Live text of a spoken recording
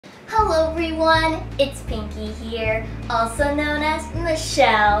Hello everyone, it's Pinky here, also known as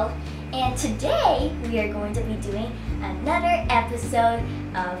Michelle. And today we are going to be doing another episode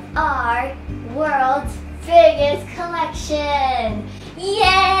of our world's biggest collection.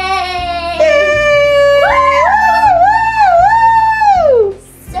 Yay! Woo!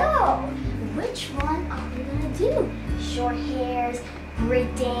 So, which one are we going to do? Short hairs,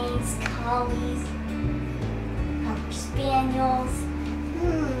 Great Danes, Collies, Cocker Spaniels.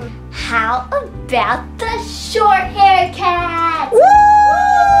 How about the short hair cat? Woo!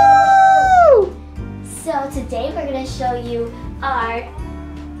 So today we're going to show you our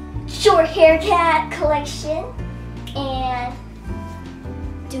short hair cat collection. And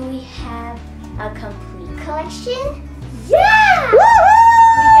do we have a complete collection? Yeah!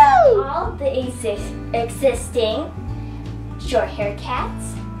 Woo-hoo! We got all the existing short hair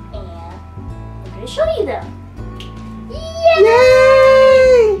cats and we're going to show you them.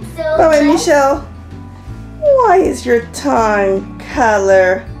 Yay! So Wait, Michelle, why is your tongue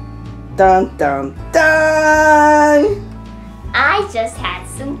color? Dun dun dun! I just had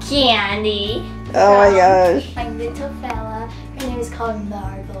some candy. Oh my gosh. My little fella. Her name is called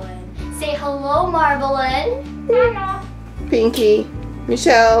Marvelyn. Say hello, Marvelyn. Hello. Pinky,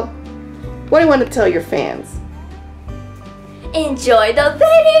 Michelle, what do you want to tell your fans? Enjoy the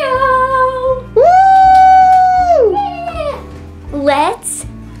video. Woo! Yeah. Let's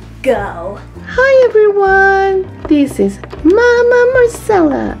go. Hi everyone, this is Mama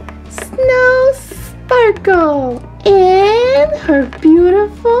Marcella, Snow Sparkle, and her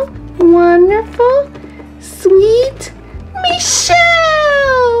beautiful, wonderful, sweet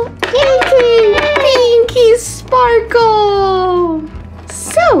Michelle! Pinky Sparkle!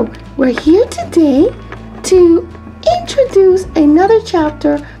 So, we're here today to introduce another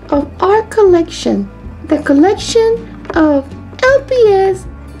chapter of our collection, the collection of LPS,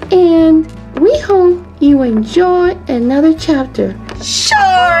 and we hope you enjoy another chapter.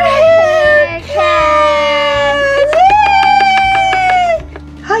 Shorthair cat!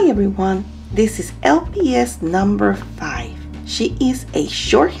 Hi everyone, this is LPS number 5. She is a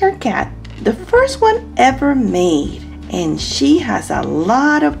short hair cat, the first one ever made, and she has a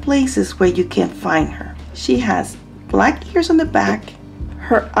lot of places where you can find her. She has black ears on the back,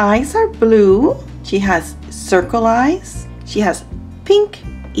 her eyes are blue, she has circle eyes, she has pink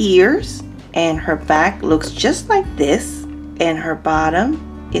ears, and her back looks just like this, and her bottom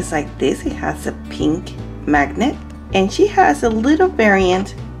is like this. It has a pink magnet, and she has a little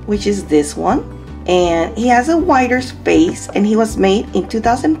variant, which is this one, and he has a wider face, and he was made in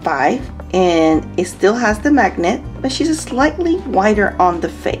 2005, and it still has the magnet, but she's slightly wider on the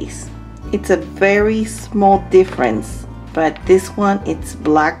face. It's a very small difference, but this one, it's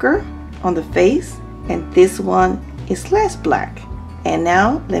blacker on the face, and this one is less black. And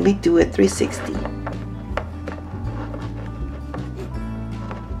now let me do a 360.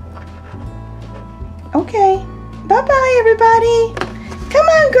 Okay, bye-bye everybody. Come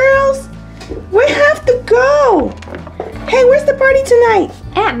on girls, we have to go. Hey, where's the party tonight?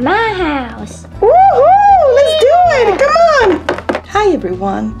 At my house. Woohoo, let's do it, come on. Hi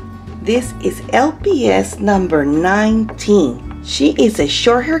everyone, this is LPS number 19. She is a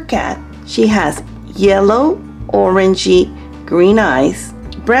short hair cat. She has yellow, orangey, green eyes,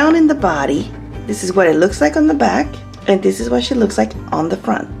 brown in the body. This is what it looks like on the back, and this is what she looks like on the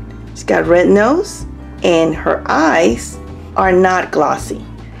front. She's got red nose, and her eyes are not glossy.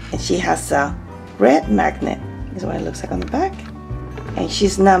 And she has a red magnet. This is what it looks like on the back. And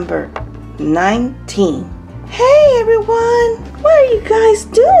she's number 19. Hey everyone, what are you guys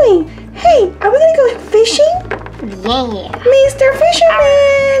doing? Hey, are we gonna go fishing? Yeah. Mr.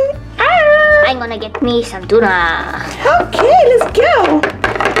 Fisherman! I'm gonna get me some tuna. Okay, let's go.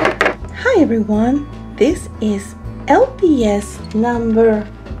 Hi everyone, this is LPS number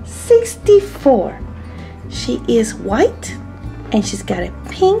 64. She is white and she's got a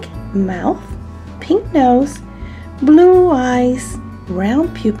pink mouth, pink nose, blue eyes,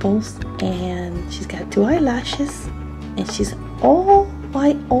 round pupils, and she's got 2 eyelashes, and she's all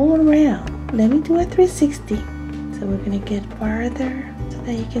white all around. Let me do a 360. So we're gonna get farther so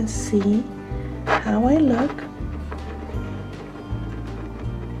that you can see how I look.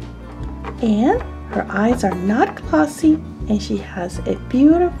 And her eyes are not glossy, and she has a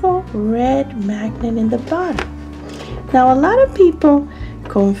beautiful red magnet in the bottom. Now a lot of people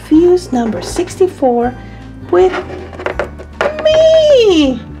confuse number 64 with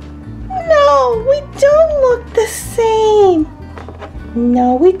me. No, we don't look the same.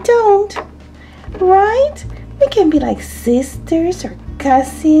 No, we don't. Right? We can be like sisters or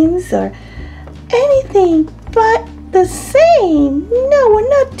cousins or anything, but the same. No, we're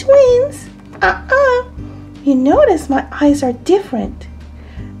not twins. You notice my eyes are different.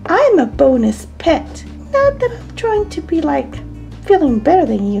 I'm a bonus pet. Not that I'm trying to be like feeling better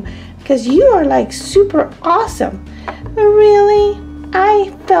than you, because you are like super awesome. But really,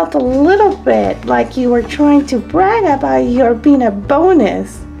 I felt a little bit like you were trying to brag about your being a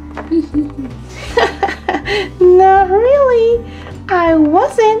bonus. Not really. I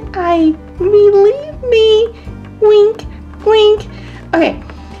wasn't. Believe me. Wink, wink. Okay,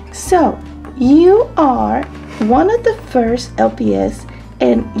 so you are one of the first LPS,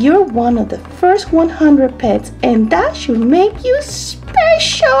 and you're one of the first 100 pets, and that should make you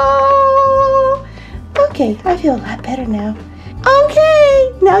special. Okay, I feel a lot better now.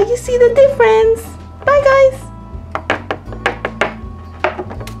 Okay, now you see the difference. Bye, guys.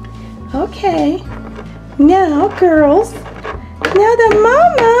 Okay, now girls, now that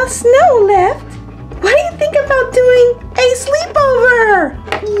Mama Snow left, what do you think about doing a sleepover?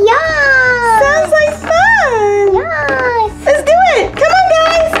 Yeah! Sounds like fun! Yes! Let's do it! Come on,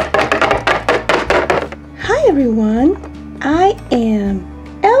 guys! Hi, everyone. I am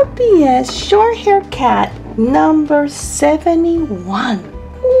LPS Shorthair Cat number 71.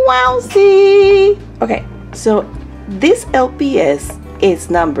 Wowzy! Okay, so this LPS is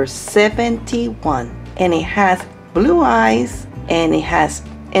number 71, and it has blue eyes, and the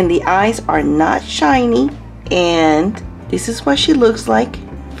eyes are not shiny, and this is what she looks like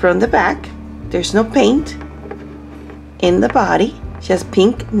from the back. There's no paint in the body. She has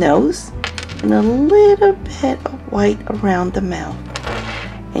pink nose and a little bit of white around the mouth,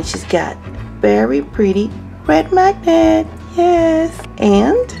 and she's got very pretty red magnet. Yes,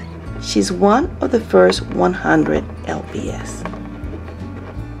 and she's one of the first 100 LPS.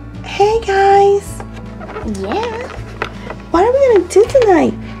 Hey guys, Yeah. what are we gonna do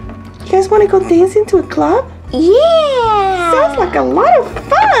tonight? You guys want to go dancing to a club? Yeah! Sounds like a lot of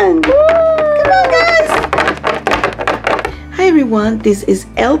fun! Come on, guys! Hi everyone, this is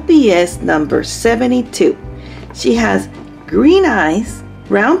LPS number 72. She has green eyes,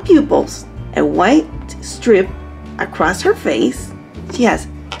 round pupils, a white strip across her face. She has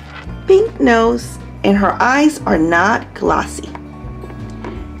pink nose, and her eyes are not glossy.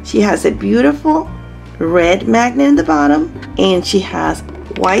 She has a beautiful red magnet in the bottom, and she has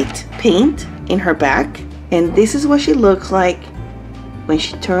white paint in her back, and this is what she looks like when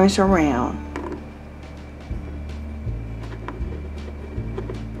she turns around.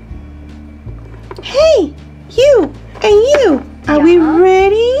 Hey, you and you, are we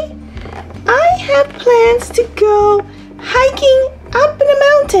ready? I have plans to go hiking up in a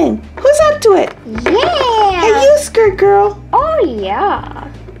mountain. Who's up to it? Yeah! Hey, you skirt girl. Oh, yeah.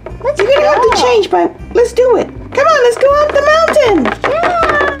 Let's You're gonna have to change, but let's do it. Come on, let's go up the mountain.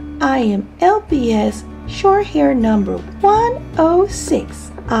 Yeah! I am LPS Shorthair number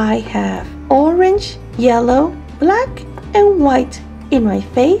 106. I have orange, yellow, black, and white in my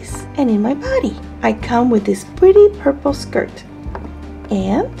face and in my body. I come with this pretty purple skirt,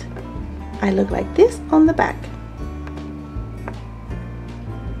 and I look like this on the back.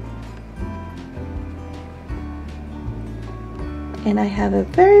 And I have a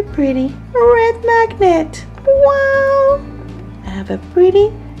very pretty red magnet. Wow! I have a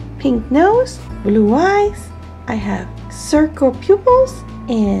pretty pink nose, blue eyes. I have circle pupils,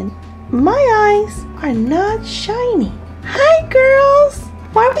 and my eyes are not shiny. Hi girls!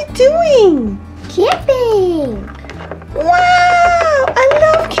 What are we doing? Camping! Wow! I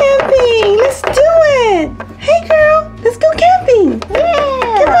love camping! Let's do it! Hey girl, let's go camping!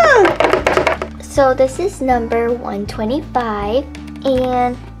 Yeah! Come on! So this is number 125,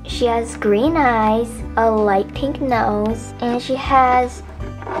 and she has green eyes, a light pink nose, and she has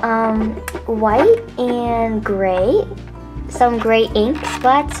white and gray, some gray ink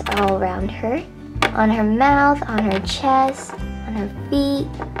spots all around her, on her mouth, on her chest, on her feet,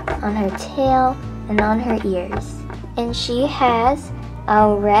 on her tail, and on her ears. And she has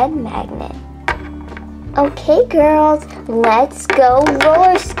a red magnet. Okay, girls, let's go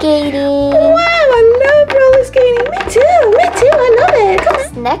roller skating. Wow, I love roller skating. Me too, I love it. Come on.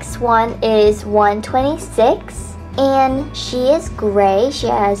 This next one is 126, and she is gray. She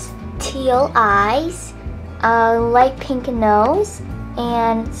has teal eyes, a light pink nose,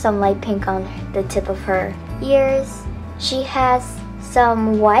 and some light pink on the tip of her ears. She has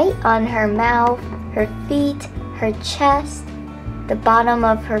some white on her mouth, her feet, her chest, the bottom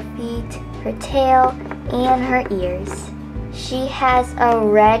of her feet, her tail, and her ears. She has a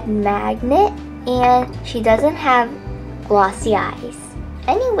red magnet, and she doesn't have glossy eyes.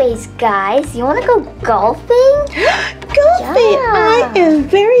 Anyways, guys, you want to go golfing? Golfing! Yeah. I am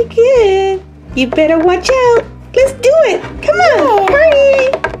very good. You better watch out. Let's do it. Come on, hurry.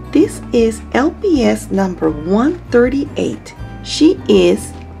 This is LPS number 138. She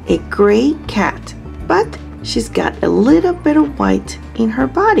is a gray cat, but she's got a little bit of white in her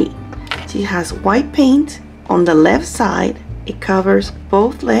body. She has white paint on the left side. It covers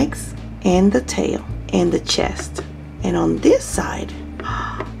both legs and the tail and the chest. And on this side,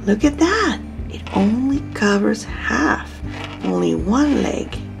 look at that. It only covers half. Only one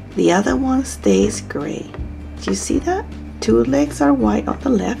leg. The other one stays gray. Do you see that? Two legs are white on the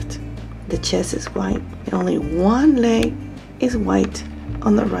left. The chest is white. And only one leg is white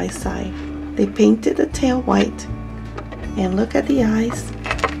on the right side. They painted the tail white. And look at the eyes.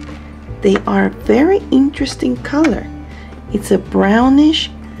 They are a very interesting color. It's a brownish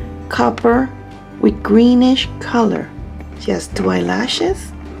copper with greenish color. She has two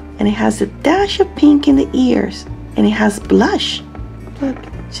eyelashes and it has a dash of pink in the ears and it has blush. Look,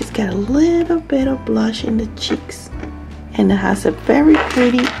 she's got a little bit of blush in the cheeks and it has a very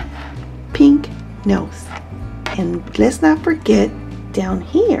pretty pink nose. And let's not forget down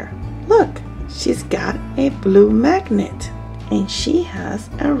here, look, she's got a blue magnet. And she has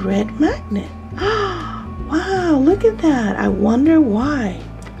a red magnet. Wow, look at that. I wonder why.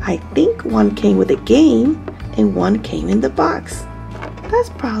 I think one came with a game and one came in the box. That's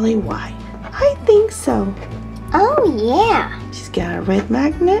probably why. I think so. Oh, yeah. She's got a red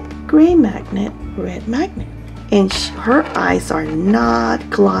magnet, gray magnet, red magnet. And her eyes are not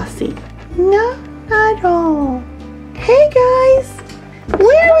glossy. No, not at all. Hey, guys.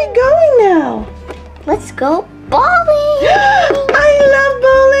 Where are we going now? Let's go bowling. I love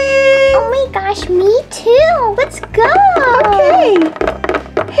bowling. Oh my gosh, me too. Let's go. Okay.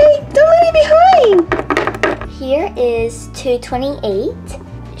 Hey, don't leave me behind. Here is 228.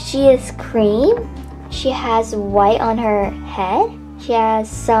 She is cream. She has white on her head. She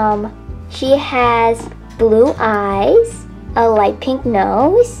has blue eyes, a light pink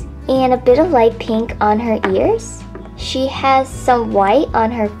nose, and a bit of light pink on her ears. She has some white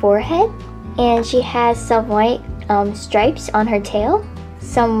on her forehead. And she has some white stripes on her tail,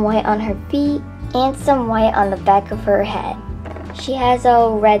 some white on her feet, and some white on the back of her head. She has a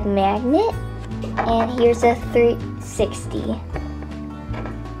red magnet, and here's a 360.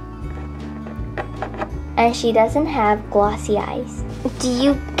 And she doesn't have glossy eyes. Do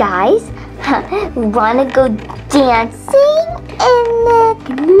you guys want to go dancing in the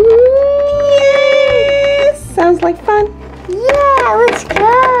Yes! Sounds like fun. Yeah, let's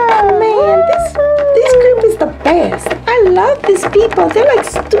go! Man, this group is the best. I love these people. They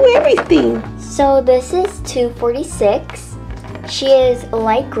like do everything. So this is 246. She is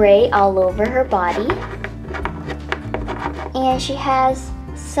light gray all over her body. And she has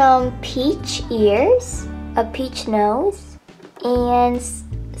some peach ears, a peach nose, and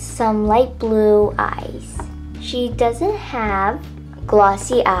some light blue eyes. She doesn't have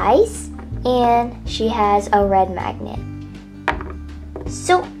glossy eyes, and she has a red magnet.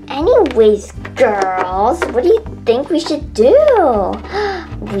 So anyways, girls, what do you think we should do?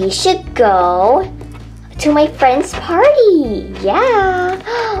 We should go to my friend's party. Yeah.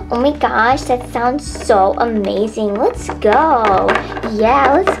 Oh my gosh, that sounds so amazing. Let's go.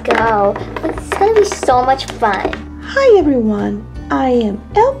 Yeah, let's go. It's gonna be so much fun. Hi everyone. I am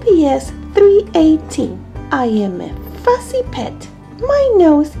LPS 318. I am a fussy pet. My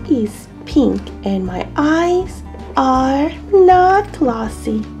nose is pink and my eyes are not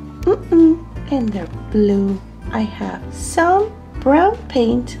glossy. And they're blue. I have some brown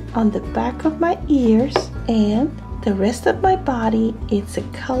paint on the back of my ears and the rest of my body is a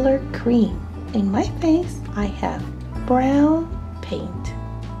color cream. In my face, I have brown paint.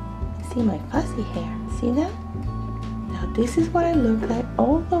 See my fuzzy hair? See that? Now this is what I look like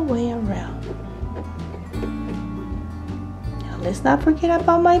all the way around. Now let's not forget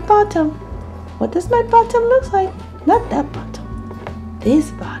about my bottom. What does my bottom look like? Not that bottom.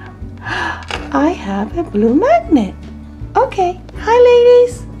 This bottom. I have a blue magnet. Okay. Hi,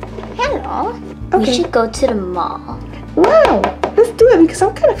 ladies. Hello. Okay. We should go to the mall. Wow. Let's do it because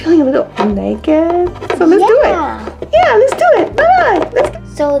I'm kind of feeling a little naked. So let's do it. Yeah, let's do it. Bye. Let's go.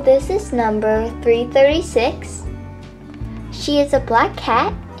 So this is number 336. She is a black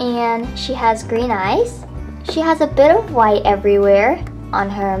cat and she has green eyes. She has a bit of white everywhere on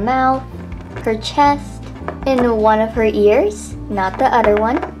her mouth, her chest, in one of her ears, not the other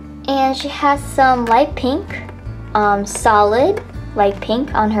one. And she has some light pink, solid light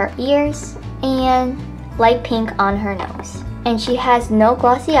pink on her ears and light pink on her nose. And she has no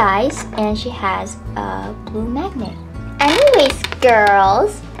glossy eyes and she has a blue magnet. Anyways,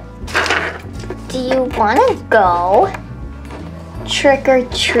 girls, do you want to go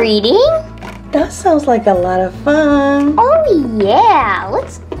trick-or-treating? That sounds like a lot of fun. Oh yeah,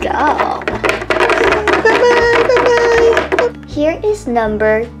 let's go. Bye-bye, bye-bye. Here is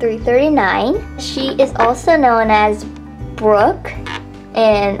number 339. She is also known as Brooke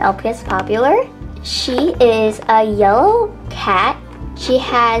in LPS Popular. She is a yellow cat. She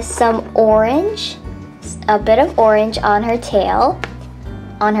has some orange, a bit of orange on her tail,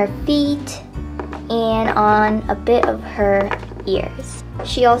 on her feet, and on a bit of her ears.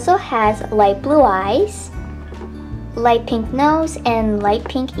 She also has light blue eyes, light pink nose, and light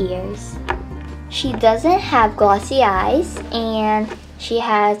pink ears. She doesn't have glossy eyes, and she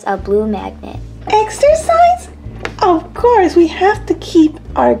has a blue magnet. Exercise? Of course, we have to keep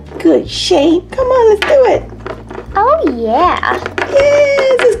our good shape. Come on, let's do it. Oh yeah.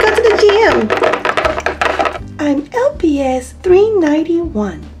 Yes, let's go to the gym. I'm LPS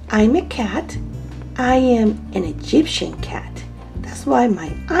 391. I'm a cat. I am an Egyptian cat. That's why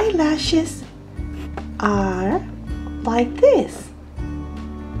my eyelashes are like this.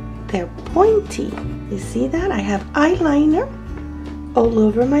 They're pointy. You see that? I have eyeliner all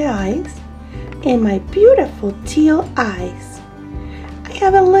over my eyes and my beautiful teal eyes. I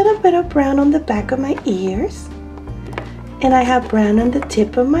have a little bit of brown on the back of my ears, and I have brown on the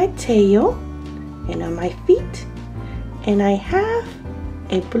tip of my tail and on my feet, and I have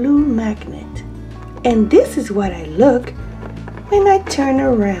a blue magnet. And this is what I look when I turn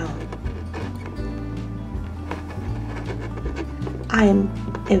around. I'm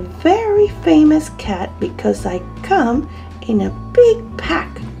a very famous cat because I come in a big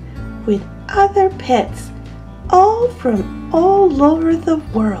pack with other pets, all from all over the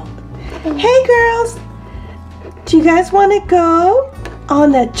world. Hey girls, do you guys want to go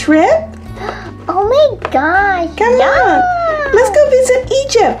on a trip? Oh my gosh. Come on, let's go visit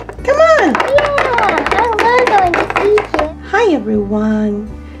Egypt. Come on. Yeah, I love going to Egypt. Hi everyone,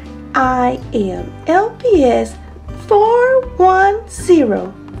 I am LPS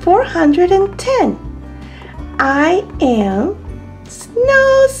 410. I am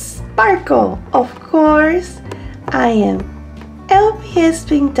Snow Sparkle. Of course, I am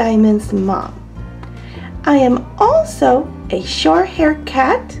LPSPink Diamond's mom. I am also a short-hair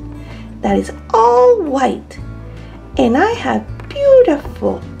cat that is all white, and I have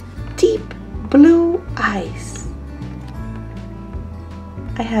beautiful deep blue eyes.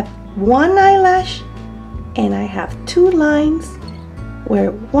 I have one eyelash and I have two lines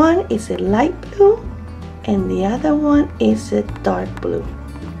where one is a light blue and the other one is a dark blue.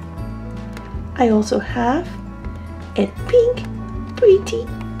 I also have a pink pretty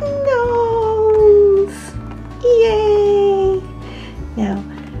nose. Yay! Now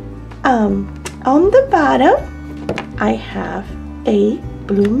on the bottom I have a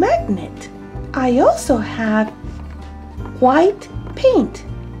blue magnet. I also have white paint.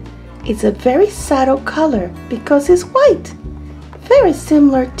 It's a very subtle color because it's white, very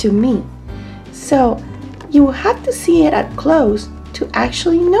similar to me. So you will have to see it up close to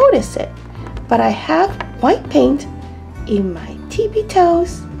actually notice it. But I have white paint in my tippy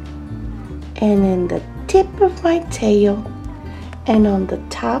toes and in the tip of my tail and on the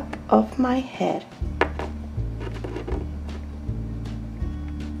top of my head.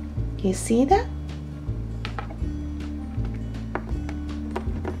 You see that?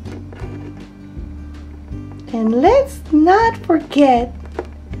 And let's not forget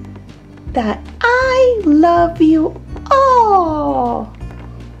that I love you all.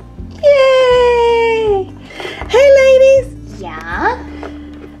 Yay! Hey ladies! Yeah?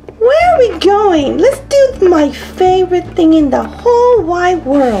 Where are we going? Let's do my favorite thing in the whole wide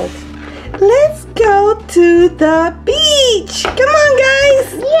world. Let's go to the beach. Come on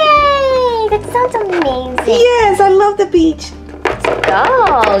guys! Yay! That sounds amazing. Yes, I love the beach. Let's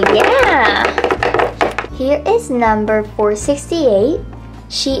go. Yeah. Here is number 468.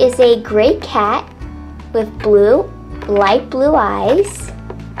 She is a gray cat with light blue eyes.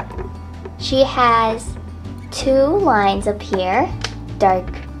 She has two lines up here, dark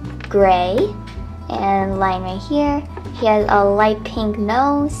gray, and line right here. She has a light pink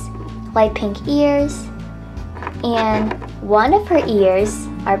nose, light pink ears, and one of her ears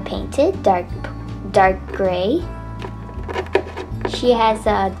are painted dark gray. She has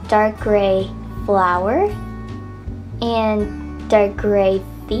a dark gray flower and dark gray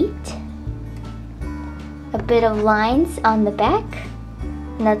feet, a bit of lines on the back,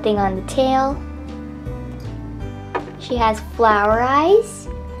 nothing on the tail. She has flower eyes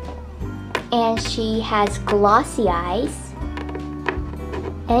and she has glossy eyes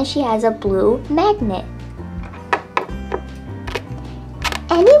and she has a blue magnet.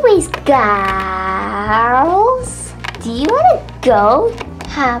 Anyways, girls, do you want to go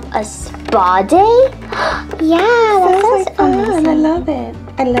have a spa day? Yeah, that sounds like fun. amazing. I love it.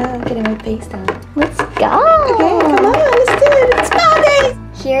 I love getting my face done. Let's go. Okay, come on, let's do it. It's spa day.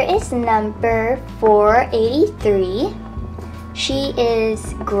 Here is number 483. She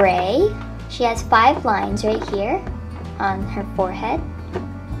is gray. She has 5 lines right here on her forehead.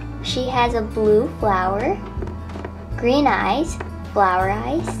 She has a blue flower, green eyes, flower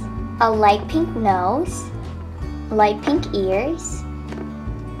eyes, a light pink nose, light pink ears,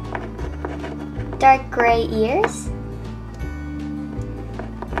 dark gray ears,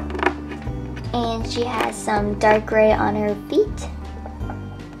 and she has some dark gray on her feet.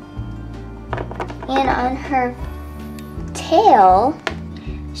 And on her tail,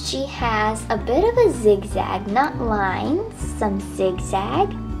 she has a bit of a zigzag, not lines, some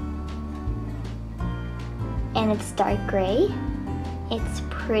zigzag. And it's dark gray. It's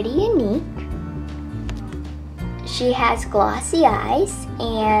pretty unique. She has glossy eyes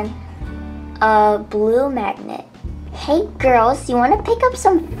and a blue magnet. Hey girls, you want to pick up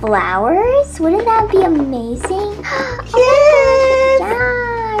some flowers? Wouldn't that be amazing? Yes!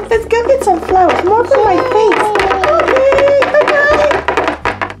 Yes! Let's go get some flowers. More for my face. Okay,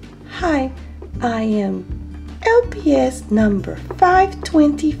 bye-bye. Hi, I am LPS number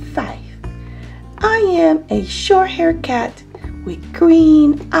 525. I am a short-hair cat with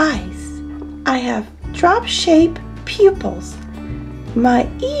green eyes. I have drop-shaped pupils. My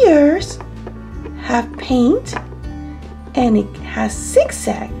ears have paint and it has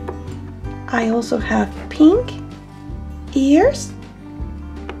zigzag. I also have pink ears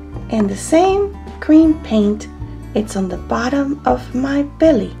and the same green paint. It's on the bottom of my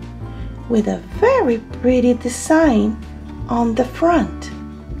belly with a very pretty design on the front.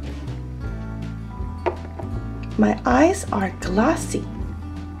 My eyes are glossy.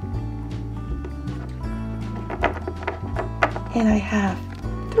 And I have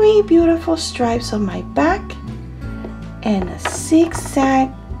 3 beautiful stripes on my back and a zigzag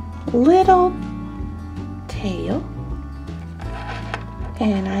little tail.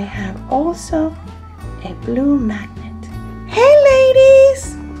 And I have also a blue magnet. Hey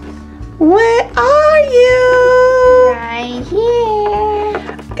ladies! Where are you? Right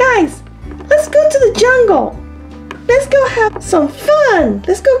here. Guys, let's go to the jungle. Let's go have some fun.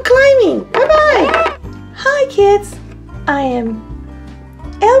 Let's go climbing. Bye-bye. Hi kids. I am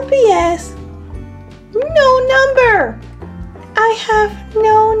LPS. No number. I have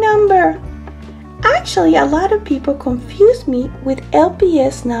no number. Actually, a lot of people confuse me with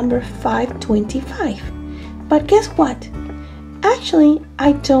LPS number 525. But guess what? Actually,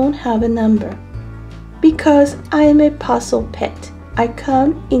 I don't have a number because I am a puzzle pet. I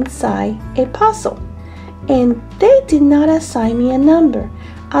come inside a puzzle and they did not assign me a number.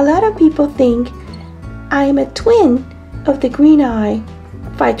 A lot of people think I am a twin of the green eye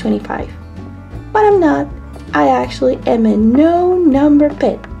 525, but I'm not. I actually am a no number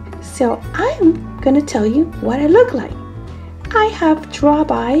pet. So I'm gonna tell you what I look like. I have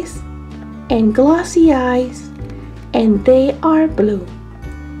drop eyes and glossy eyes and they are blue.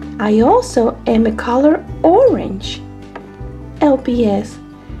 I also am a color orange LPS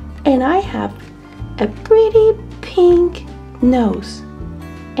and I have a pretty pink nose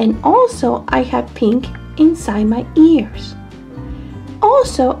and also I have pink inside my ears.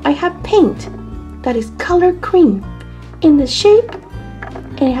 Also I have paint that is color cream in the shape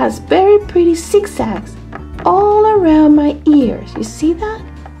and it has very pretty zigzags all around my ears. You see that?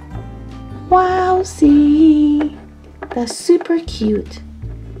 Wow, see? That's super cute.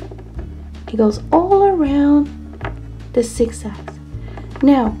 It goes all around the zigzags.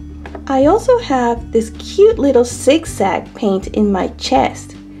 Now, I also have this cute little zigzag paint in my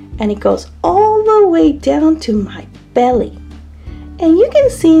chest and it goes all the way down to my belly. And you can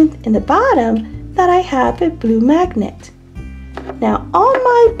see in the bottom that I have a blue magnet. Now on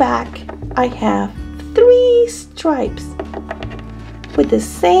my back, I have 3 stripes with the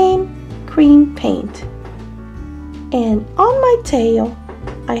same cream paint. And on my tail,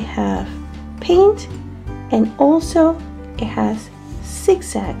 I have paint and also it has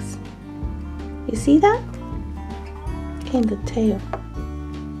zigzags. You see that? In the tail.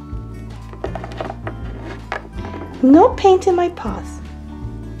 No paint in my paws.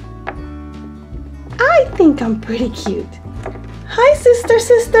 I think I'm pretty cute. Hi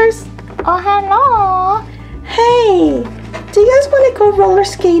sisters. Oh, hello. Hey, do you guys want to go roller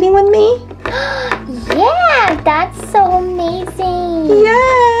skating with me? Yeah, that's so amazing.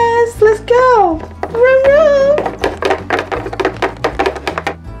 Yes, let's go. Vroom, vroom.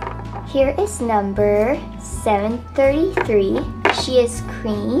 Here is number 733. She is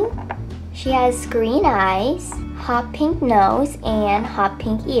cream. She has green eyes, hot pink nose, and hot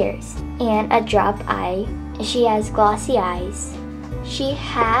pink ears. and a drop eye. She has glossy eyes. She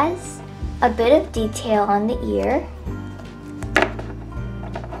has a bit of detail on the ear,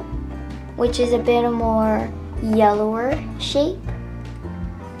 which is a bit more yellower shape,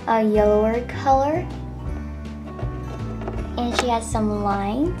 a yellower color. And she has some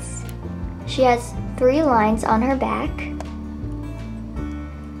lines. She has 3 lines on her back,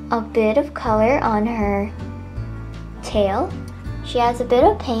 a bit of color on her tail. She has a bit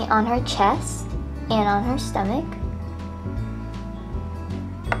of paint on her chest and on her stomach.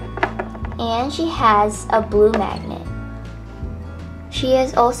 And she has a blue magnet. She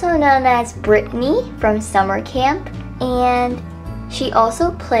is also known as Brittany from summer camp, and she also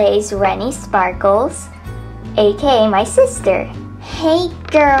plays Rennie Sparkles, aka my sister. Hey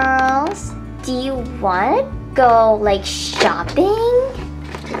girls, do you want to go like shopping?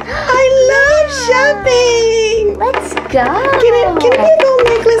 I love shopping! Let's go! Can I get a gold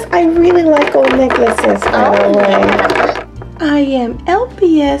necklace? I really like gold necklaces, by the way. Yeah. I am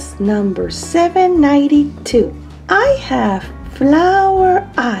LPS number 792. I have flower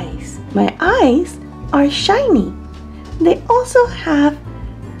eyes. My eyes are shiny. They also have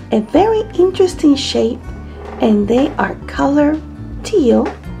a very interesting shape, and they are color teal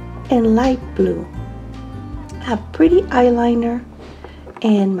and light blue. I have pretty eyeliner,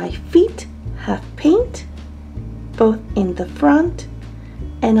 and my feet have paint both in the front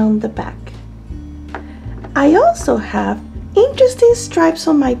and on the back. I also have interesting stripes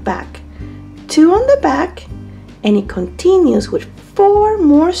on my back, 2 on the back, and it continues with 4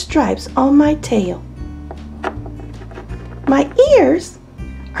 more stripes on my tail. My ears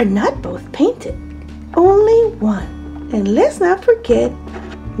are not both painted, only one. And let's not forget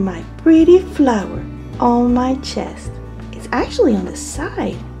my pretty flower on my chest. It's actually on the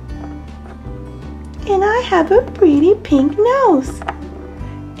side. And I have a pretty pink nose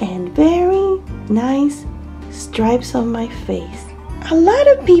and very nice stripes on my face. A lot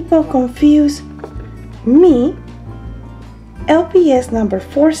of people confuse me, LPS number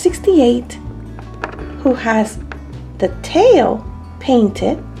 468, who has the tail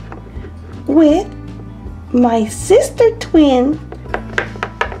painted, with my sister twin.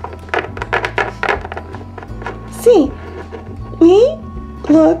 See, we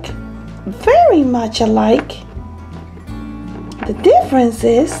look very much alike. The difference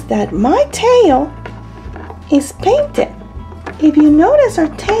is that my tail is painted. If you notice our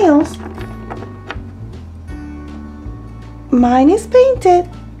tails, mine is painted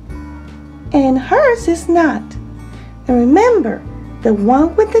and hers is not. And remember, the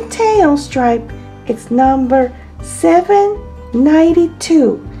one with the tail stripe, it's number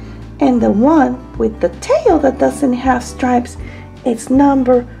 792. And the one with the tail that doesn't have stripes, it's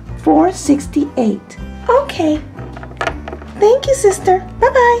number 468. Okay. Thank you, sister.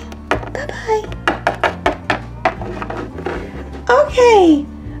 Bye-bye. Bye-bye. Okay.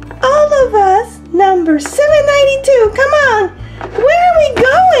 All of us, number 792. Come on. Where are we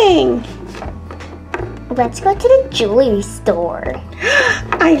going? Let's go to the jewelry store.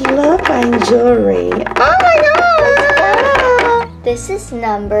 I love buying jewelry. Oh my God! This is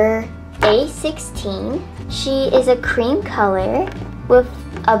number A16. She is a cream color with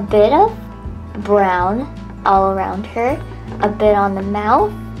a bit of brown all around her, a bit on the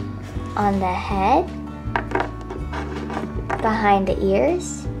mouth, on the head, behind the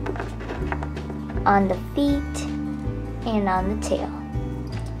ears, on the feet, and on the tail.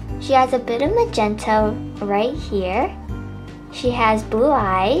 She has a bit of magenta right here. She has blue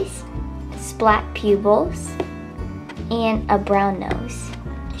eyes, splat pupils, and a brown nose.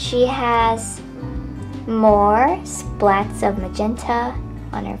 She has more splats of magenta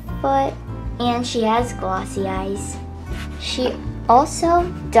on her foot, and she has glossy eyes. She also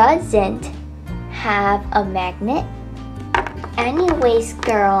doesn't have a magnet. Anyways,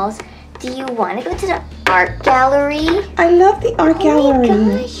 girls, do you want to go to the art gallery? I love the art gallery.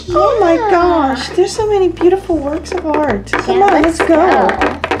 Gosh, yeah. Oh my gosh, there's so many beautiful works of art. Come on, let's go.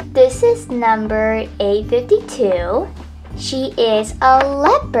 This is number A52. She is a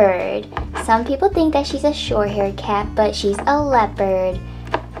leopard. Some people think that she's a short-haired cat, but she's a leopard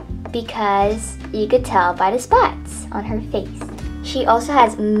because you could tell by the spots on her face. She also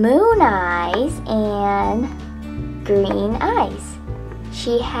has moon eyes and green eyes.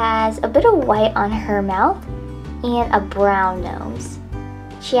 She has a bit of white on her mouth and a brown nose.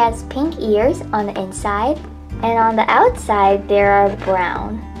 She has pink ears on the inside, and on the outside there are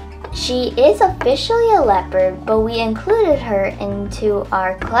brown. She is officially a leopard, but we included her into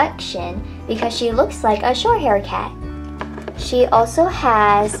our collection because she looks like a short-haired cat. She also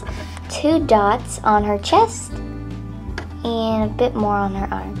has 2 dots on her chest and a bit more on her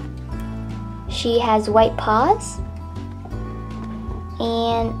arm. She has white paws,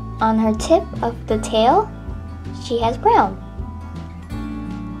 and on her tip of the tail, she has brown.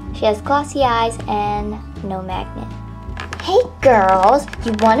 She has glossy eyes and no magnet. Hey girls,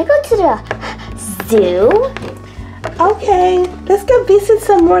 you want to go to the zoo? Okay, let's go visit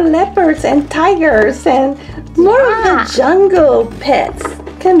some more leopards and tigers and more of the jungle pets.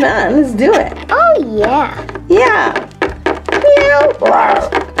 Come on, let's do it. Oh yeah. Yeah. Meow, roar,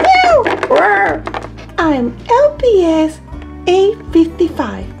 meow, roar. I'm LPS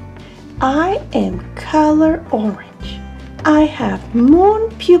 855. I am color orange. I have moon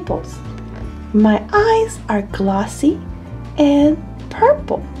pupils. My eyes are glossy and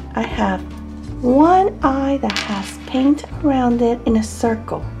purple. I have one eye that has paint around it in a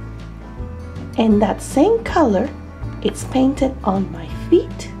circle. And that same color, it's painted on my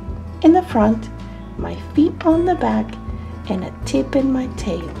feet in the front, my feet on the back, and a tip in my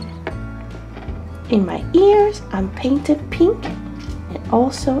tail. In my ears, I'm painted pink, and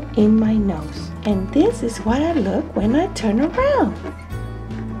also in my nose. And this is what I look when I turn around.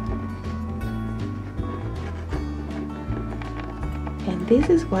 And this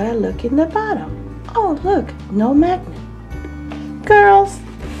is what I look in the bottom. Oh look, no magnet. Girls,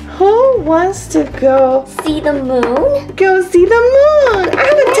 who wants to go See the moon? go see the moon? I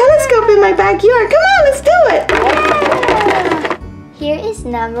have a telescope in my backyard. Come on, let's do it. Yeah. Here is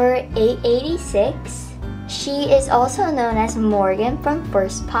number 886. She is also known as Morgan from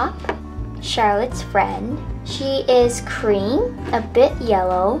First Pop, Charlotte's friend. She is cream, a bit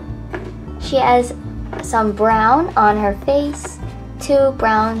yellow. She has some brown on her face, 2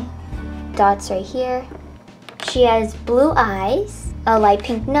 brown dots right here. She has blue eyes, a light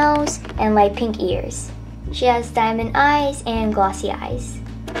pink nose, and light pink ears. She has diamond eyes and glossy eyes.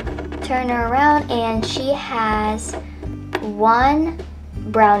 Turn her around and she has 1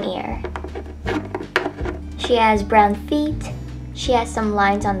 brown ear. She has brown feet. She has some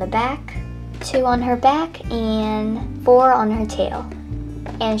lines on the back, 2 on her back and 4 on her tail.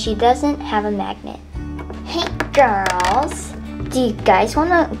 And she doesn't have a magnet. Hey girls, do you guys want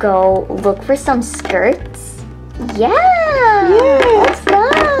to go look for some skirts? Yeah! Let's go!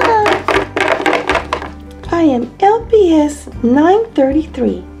 I am LPS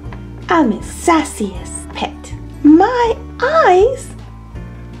 933. I'm a sassiest pet. My eyes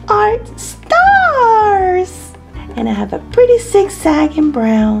are stars! And I have a pretty zigzag in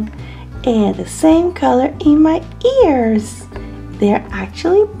brown and the same color in my ears. They're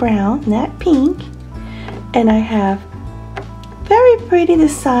actually brown, not pink. And I have very pretty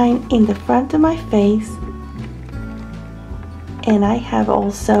design in the front of my face. And I have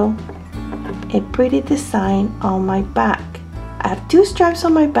also a pretty design on my back. I have 2 stripes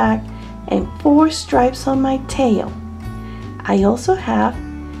on my back and 4 stripes on my tail. I also have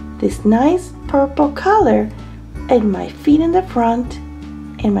this nice purple color in my feet in the front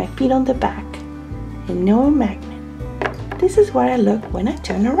and my feet on the back, and no magnet. This is what I look when I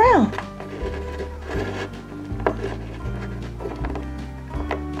turn around.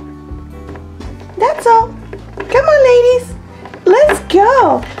 That's all. Come on, ladies. Let's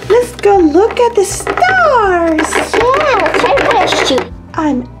go. Let's go look at the stars. Yeah, try to shoot.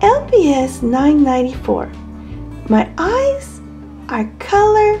 I'm LPS 994. My eyes are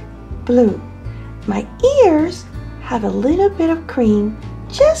color blue. My ears have a little bit of cream,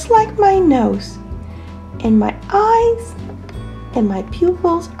 just like my nose. And my eyes and my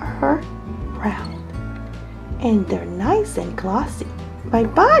pupils are round. And they're nice and glossy. My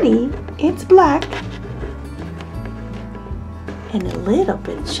body, it's black and a little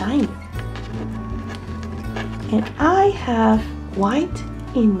bit shiny. And I have white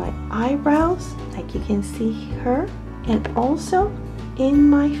in my eyebrows, like you can see here, and also in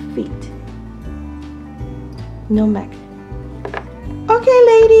my feet. No magnet. Okay,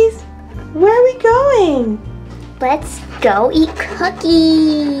 ladies, where are we going? Let's go eat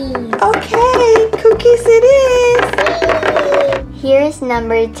cookies. Okay, cookies it is. Here's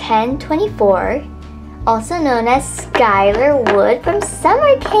number 1024, also known as Skylar Wood from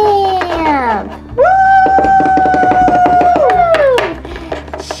summer camp. Woo!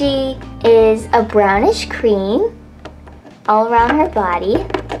 She is a brownish cream all around her body.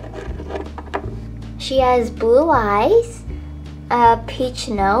 She has blue eyes, a peach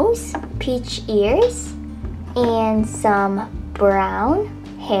nose, peach ears, and some brown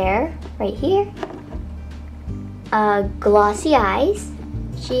hair right here. Glossy eyes.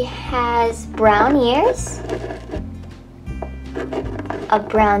 She has brown ears, a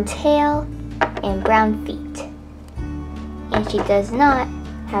brown tail, and brown feet. And she does not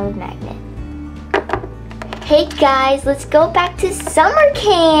have a magnet. Hey guys, let's go back to summer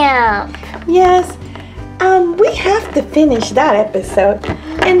camp. Yes. We have to finish that episode.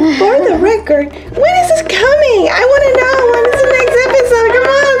 And for the record, when is this coming? I want to know. When is the next episode? Come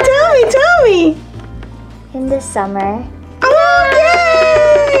on, tell me. In the summer. Oh,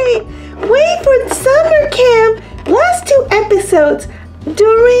 yay! Wait for summer camp. Last 2 episodes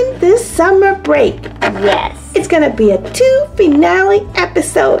during this summer break. Yes. It's going to be a 2 finale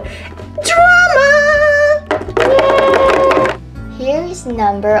episode. Drama! Yay! Here is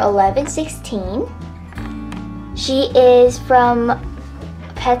number 1116. She is from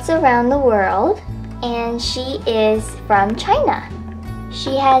Pets Around the World, and she is from China.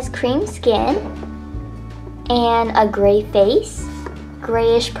 She has cream skin and a gray face,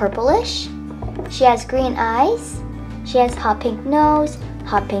 grayish purplish. She has green eyes. She has hot pink nose,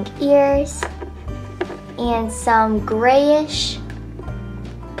 hot pink ears, and some grayish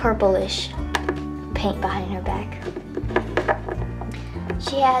purplish paint behind her back.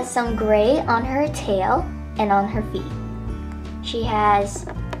 She has some gray on her tail and on her feet. She has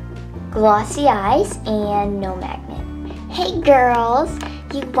glossy eyes and no magnet. Hey girls,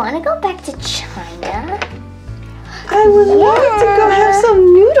 you want to go back to China? I would love to go have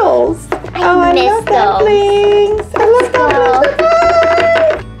some noodles. I miss love those. dumplings. I love dumplings.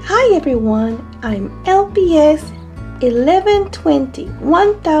 Bye-bye. Hi everyone, I'm LPS 1120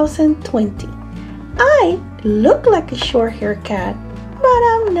 1020. I look like a short hair cat, but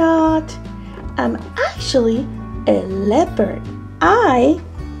I'm not. I'm actually a leopard. I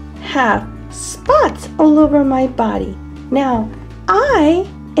have spots all over my body. Now, I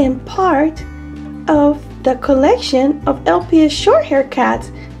am part of the collection of LPS short hair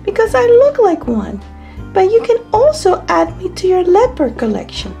cats because I look like one. But you can also add me to your leopard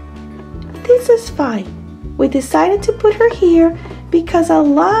collection. This is fine. We decided to put her here because a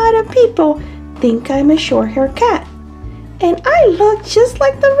lot of people think I'm a short hair cat. And I look just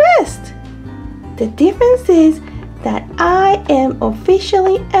like the rest. The difference is that I am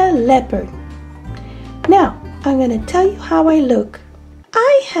officially a leopard. Now, I'm going to tell you how I look.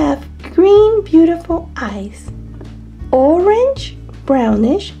 I have green, beautiful eyes, orange,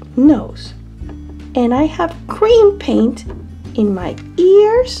 brownish nose, and I have cream paint in my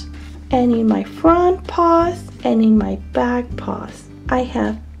ears and in my front paws and in my back paws. I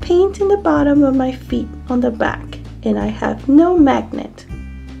have paint in the bottom of my feet on the back, and I have no magnet.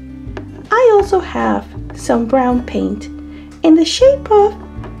 I also have some brown paint in the shape of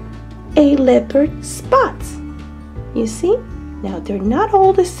a leopard spots. You see? Now they're not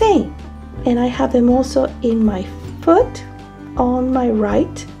all the same. And I have them also in my foot on my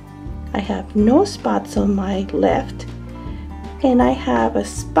right. I have no spots on my left. And I have a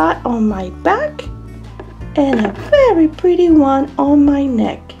spot on my back and a very pretty one on my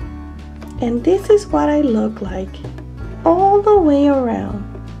neck. And this is what I look like all the way around.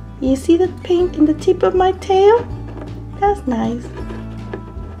 You see the paint in the tip of my tail? That's nice.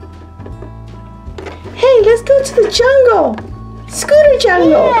 Hey, let's go to the jungle. Scooter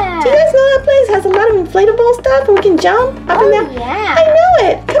jungle. Yeah. Do you guys know that place has a lot of inflatable stuff and we can jump up and down? Yeah. I know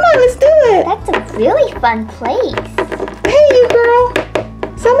it. Come on, let's do it. That's a really fun place. Hey, you girl.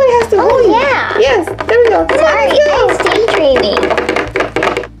 Somebody has to hold you. Yeah. Yes, there we go. Come Sorry, on, let's I'm go. daydreaming.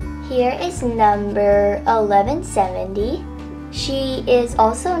 Here is number 1170. She is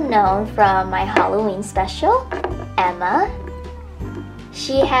also known from my Halloween special, Emma.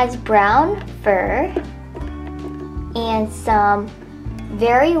 She has brown fur and some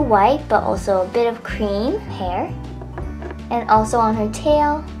very white but also a bit of cream hair. And also on her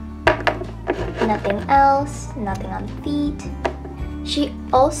tail, nothing else, nothing on the feet. She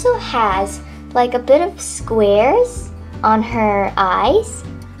also has like a bit of squares on her eyes,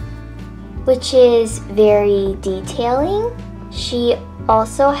 which is very detailing. She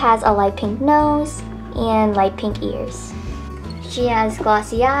also has a light pink nose and light pink ears. She has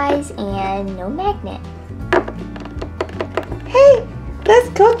glossy eyes and no magnet. Hey, let's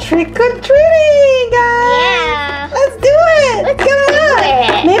go trick-or-treating, guys. Yeah. Let's do it. Let's Come do on.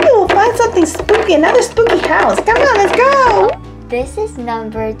 it. Maybe we'll find something spooky, another spooky house. Come on, let's go. This is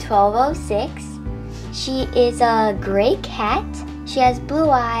number 1206. She is a gray cat. She has blue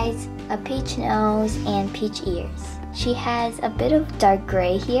eyes, a peach nose, and peach ears. She has a bit of dark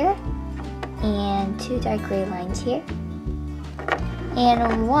gray here and 2 dark gray lines here.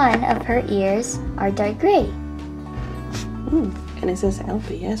 And one of her ears are dark gray. And it says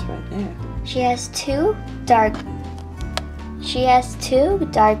LPS right there. She has two dark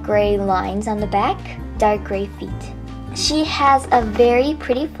gray lines on the back, dark gray feet. She has a very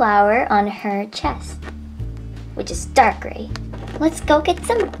pretty flower on her chest, which is dark gray. Let's go get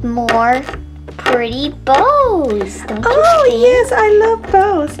some more pretty bows, don't you Oh, think? yes, I love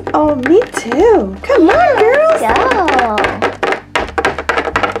bows. Oh, me too. Come on, girls. Let's go.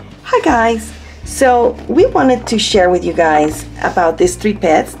 Hi, guys. So we wanted to share with you guys about these three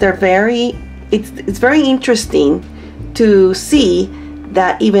pets. It's very interesting to see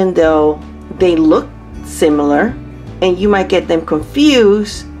that even though they look similar and you might get them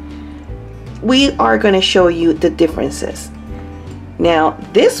confused, we are going to show you the differences. Now,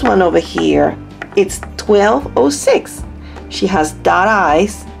 this one over here, it's 1206. She has dot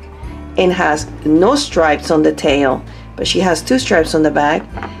eyes and has no stripes on the tail, but she has 2 stripes on the back,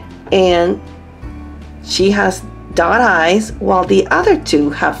 and she has dot eyes while the other 2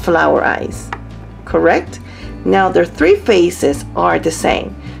 have flower eyes. Correct? Now their 3 faces are the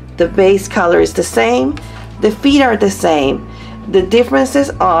same. The base color is the same. The feet are the same. The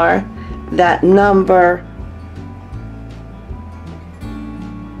differences are that number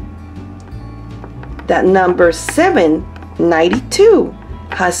 792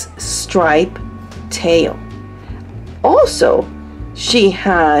 has striped tail. Also, she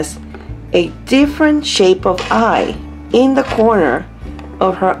has a different shape of eye in the corner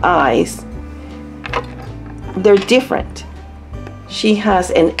of her eyes. They're different. She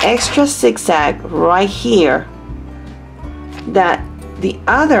has an extra zigzag right here that the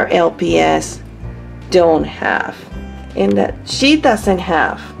other LPS don't have, and that she doesn't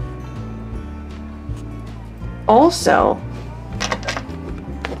have. Also,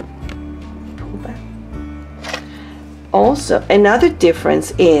 another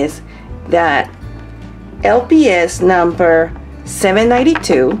difference is that LPS number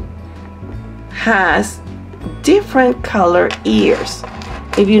 792 has different color ears.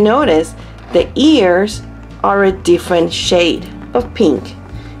 If you notice, the ears are a different shade of pink.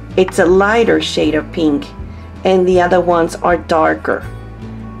 It's a lighter shade of pink, and the other ones are darker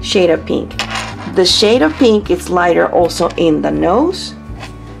shade of pink. The shade of pink is lighter also in the nose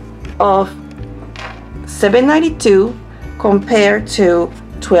of 792 compared to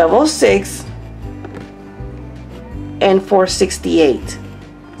 1206 and 468.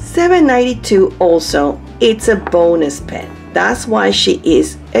 792 also, it's a bonus pet. That's why she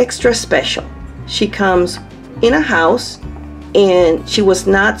is extra special. She comes in a house and she was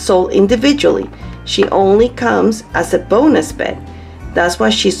not sold individually. She only comes as a bonus pet. That's why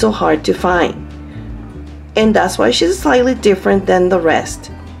she's so hard to find. And that's why she's slightly different than the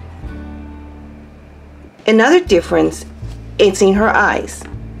rest. Another difference is in her eyes.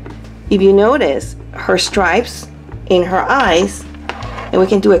 If you notice her stripes in her eyes, and we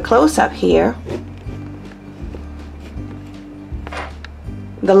can do a close-up here,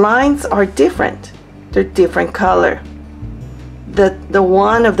 the lines are different. They're different color. The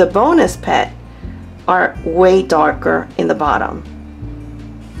one of the bonus pet are way darker in the bottom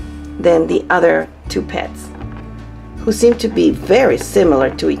than the other 2 pets, who seem to be very similar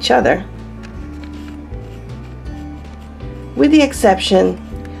to each other, with the exception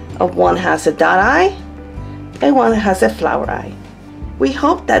of one has a dot eye and one has a flower eye. We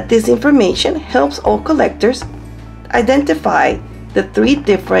hope that this information helps all collectors identify the 3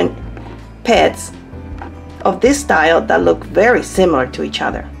 different pets of this style that look very similar to each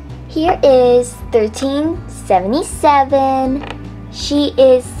other. Here is 1377. She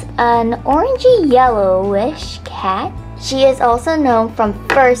is an orangey yellowish cat. She is also known from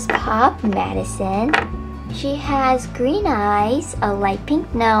First Pop Madison. She has green eyes, a light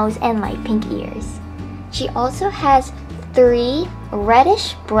pink nose, and light pink ears. She also has 3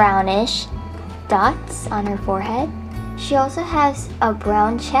 reddish brownish dots on her forehead. She also has a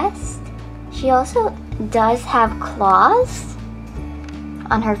brown chest. She also does have claws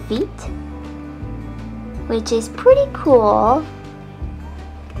on her feet, which is pretty cool.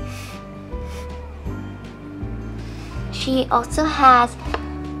 She also has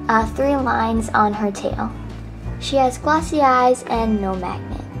 3 lines on her tail. She has glossy eyes and no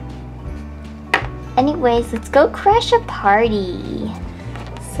magnet. Anyways, let's go crash a party.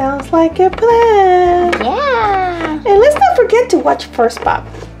 Sounds like a plan. Yeah. And let's not forget to watch First Pop.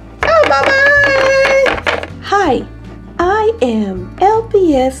 Oh, bye-bye. Hi, I am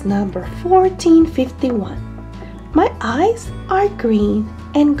LPS number 1451. My eyes are green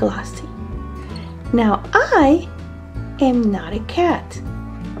and glossy. Now I am not a cat.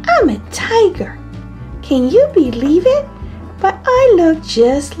 I'm a tiger. Can you believe it? But I look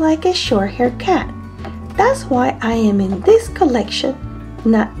just like a short-haired cat. That's why I am in this collection,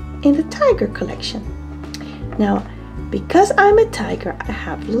 not in the tiger collection. Now, because I'm a tiger, I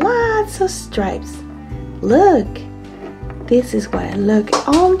have lots of stripes. Look, this is what I look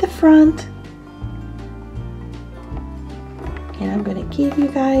on the front. And I'm gonna give you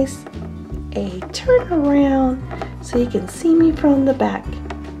guys a turnaround so you can see me from the back.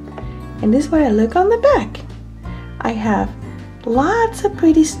 And this is what I look on the back. I have lots of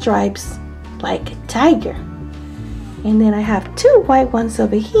pretty stripes like a tiger. And then I have 2 white ones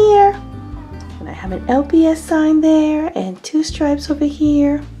over here. And I have an LPS sign there and 2 stripes over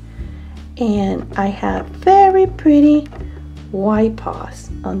here. And I have very pretty white paws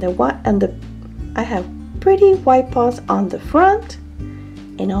I have pretty white paws on the front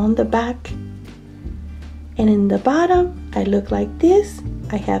and on the back. And in the bottom, I look like this.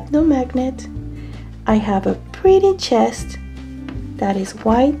 I have no magnet. I have a pretty chest that is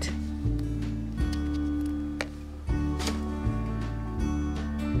white.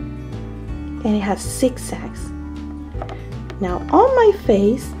 And it has zigzags. Now on my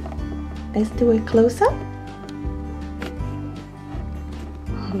face, let's do a close-up.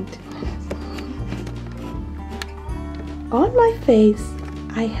 On my face,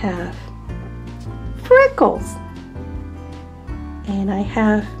 I have freckles. And I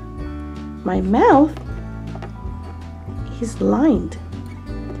have my mouth is lined.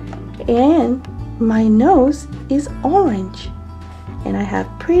 And my nose is orange. And I have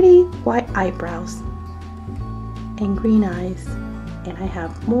pretty white eyebrows and green eyes. And I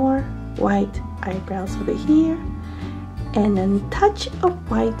have more white eyebrows over here and a touch of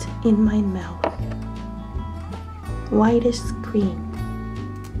white in my mouth. Whitish green.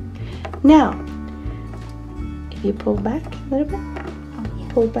 Now, if you pull back a little bit,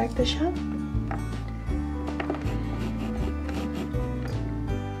 pull back the shot.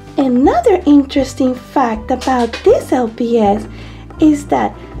 Another interesting fact about this LPS is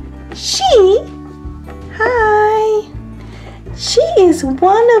that she is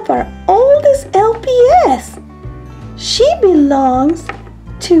one of our oldest LPS. She belongs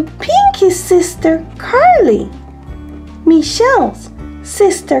to Pinky's sister Carly, Michelle's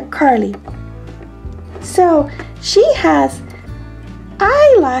sister Carly. So she has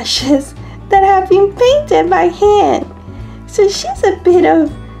eyelashes that have been painted by hand. So she's a bit of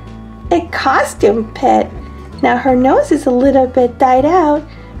a costume pet. Now her nose is a little bit dyed out,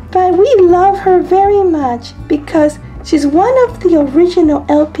 but we love her very much because she's one of the original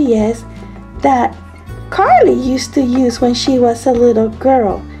LPS that Carly used to use when she was a little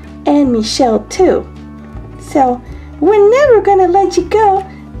girl, and Michelle too. So we're never gonna let you go.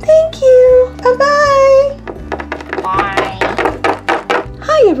 Thank you. Bye-bye. Bye.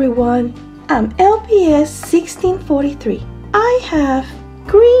 Hi everyone. I'm LPS 1643. I have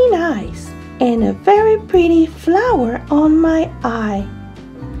green eyes and a very pretty flower on my eye.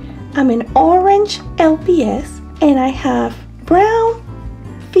 I'm an orange LPS and I have brown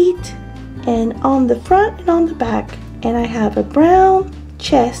feet and on the front and on the back, and I have a brown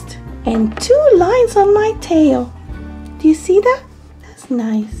chest and 2 lines on my tail. Do you see that? That's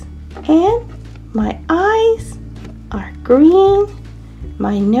nice. And my eyes are green,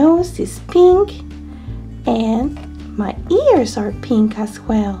 my nose is pink, and my ears are pink as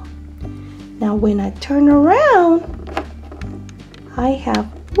well. Now when I turn around, I have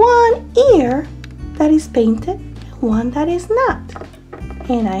 1 ear that is painted and 1 that is not.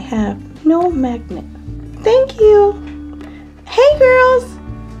 And I have no magnet. Thank you. Hey girls,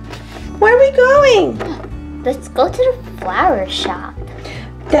 where are we going? Let's go to the flower shop.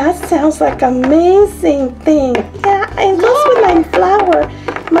 That sounds like an amazing thing. Yeah, it goes with my flower,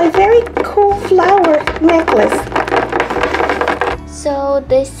 my very cool flower necklace. So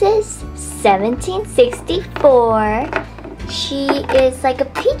this is 1764. She is like a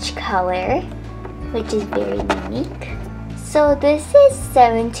peach color, which is very unique. So this is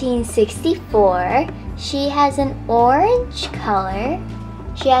 1764. She has an orange color.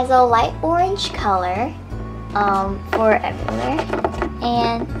 She has a light orange color for everywhere.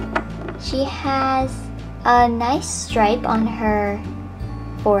 And she has a nice stripe on her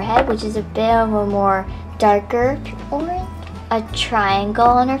forehead, which is a bit of a more darker orange. A triangle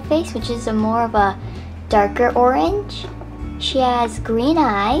on her face, which is a more of a darker orange. She has green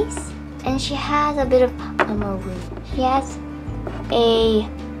eyes, and she has a bit of a maroon. She has a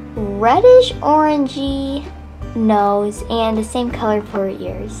reddish orangey nose and the same color for her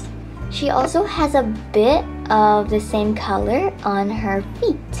ears. She also has a bit of the same color on her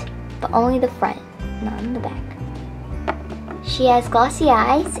feet, but only the front, not in the back. She has glossy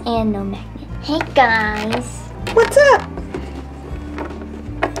eyes and no magnet. Hey guys! What's up?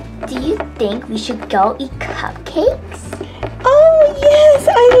 Do you think we should go eat cupcakes? Oh yes,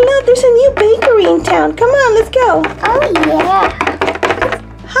 I love, there's a new bakery in town. Come on, let's go. Oh yeah!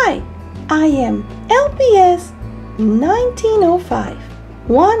 Hi, I am LPS 1905.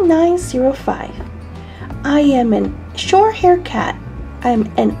 I am a short hair cat I'm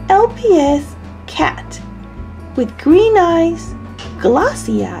an LPS cat with green eyes,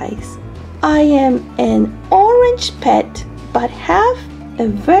 glossy eyes. I am an orange pet but have a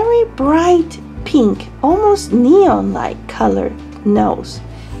very bright pink, almost neon-like colored nose.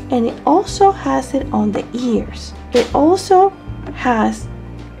 And it also has it on the ears. It also has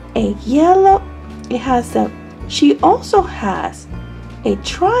a yellow, she also has a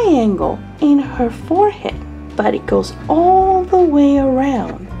triangle in her forehead, but it goes all the way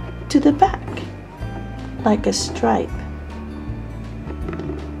around to the back, like a stripe.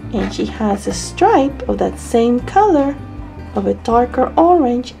 And she has a stripe of that same color of a darker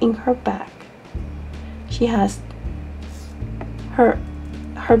orange in her back. She has her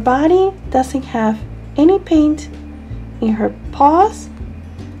body doesn't have any paint in her paws,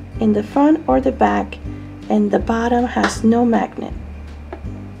 in the front or the back, and the bottom has no magnet.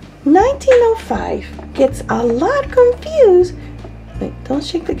 1905 gets a lot confused. Wait, don't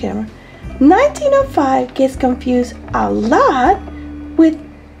shake the camera. 1905 gets confused a lot with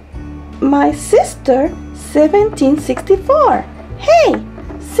my sister 1764. Hey,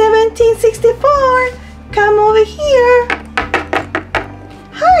 1764, come over here.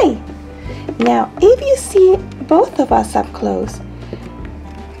 Hi. Now, if you see both of us up close,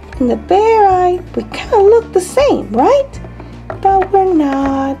 in the bare eye, we kind of look the same, right? But we're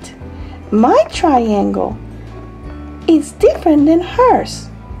not. My triangle is different than hers.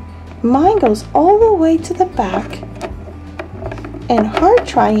 Mine goes all the way to the back, and her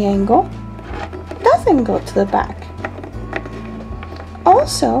triangle doesn't go to the back.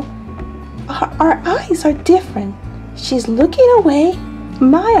 Also, our eyes are different. She's looking away.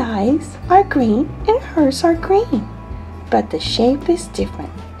 My eyes are green and hers are green, but the shape is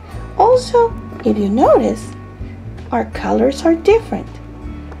different. Also, if you notice, our colors are different.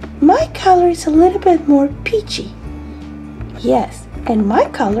 My color is a little bit more peachy. Yes, and my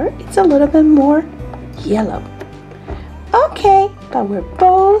color is a little bit more yellow. Okay, but we're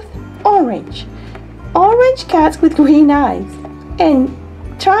both orange. Orange cats with green eyes and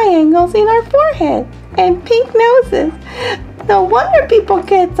triangles in our forehead and pink noses. No wonder people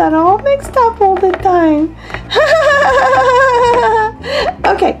get that all mixed up all the time.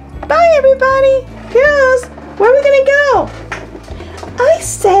 Okay, bye everybody. Girls, where are we gonna go? I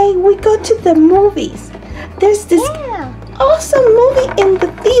say we go to the movies. There's this awesome movie in the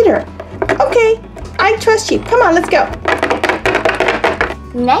theater. Okay, I trust you. Come on, let's go.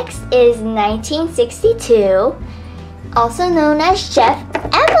 Next is 1962, also known as Chef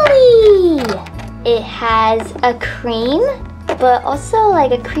Emily. It has a cream, but also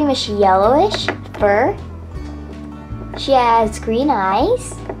like a creamish yellowish fur. She has green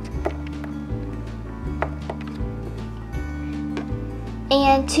eyes.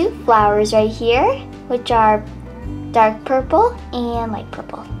 And two flowers right here, which are dark purple and light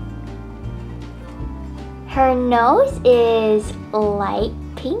purple. Her nose is light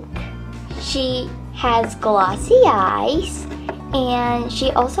pink. She has glossy eyes, and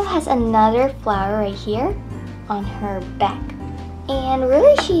she also has another flower right here on her back. And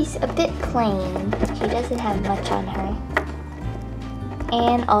really she's a bit plain. She doesn't have much on her.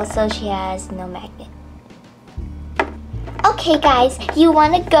 And also she has no magnet. Okay guys, you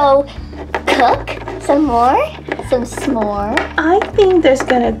wanna go cook some more? Some s'more? I think there's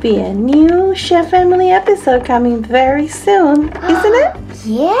gonna be a new Chef Emily episode coming very soon, isn't it?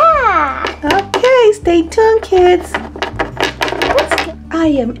 Yeah! Okay, stay tuned kids. I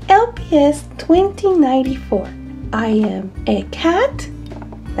am LPS 2094. I am a cat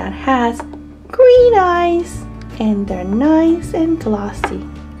that has green eyes and they're nice and glossy.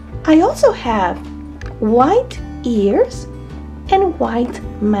 I also have white ears and white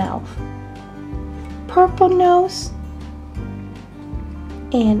mouth, purple nose,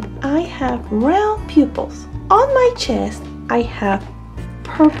 and I have round pupils. On my chest, I have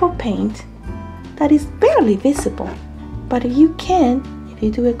purple paint that is barely visible, but if you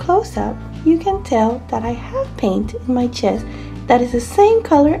do a close-up, you can tell that I have paint in my chest that is the same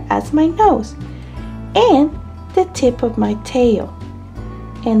color as my nose and the tip of my tail.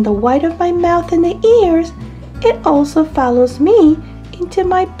 And the white of my mouth and the ears, it also follows me into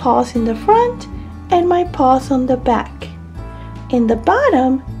my paws in the front and my paws on the back. In the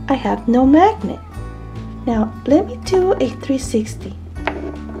bottom, I have no magnet. Now, let me do a 360.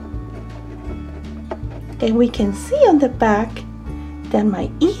 And we can see on the back that my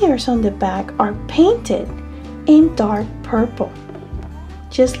ears on the back are painted in dark purple,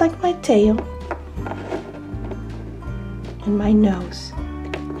 just like my tail and my nose.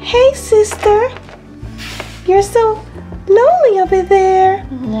 Hey sister, you're so lonely over there.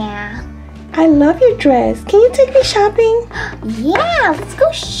 Yeah. I love your dress. Can you take me shopping? Yeah, let's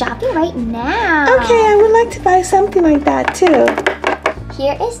go shopping right now. Okay, I would like to buy something like that too.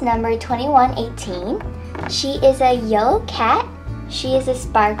 Here is number 2118. She is a yellow cat. She is a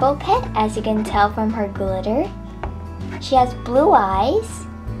sparkle pet, as you can tell from her glitter. She has blue eyes,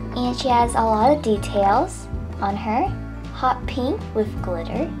 and she has a lot of details on her. Hot pink with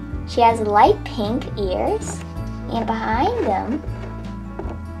glitter. She has light pink ears, and behind them,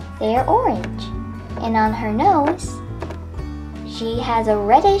 they are orange. And on her nose, she has a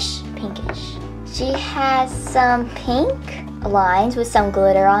reddish pinkish. She has some pink lines with some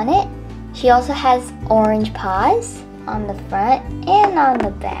glitter on it. She also has orange paws on the front and on the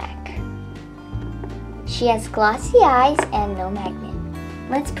back. She has glossy eyes and no magnet.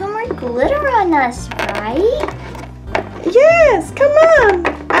 Let's put more glitter on us, right? Yes, come on.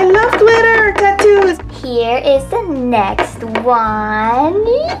 I love glitter tattoos. Here is the next one.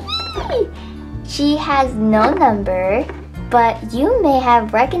 She has no number, but you may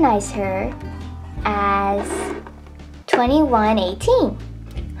have recognized her as 2118.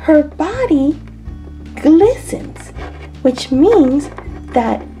 Her body glistens, which means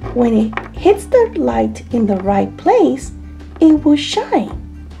that when it hits the light in the right place, it will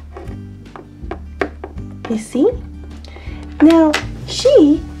shine. You see? Now,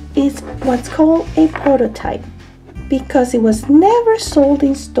 she is what's called a prototype because it was never sold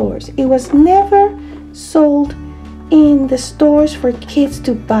in stores. It was never sold in the stores for kids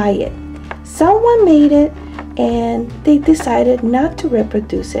to buy it. Someone made it and they decided not to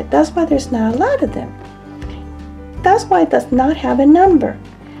reproduce it. That's why there's not a lot of them. That's why it does not have a number.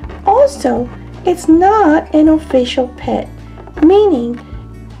 Also, it's not an official pet, meaning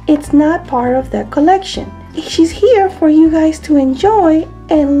it's not part of the collection. She's here for you guys to enjoy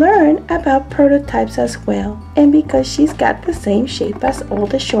and learn about prototypes as well, and because she's got the same shape as all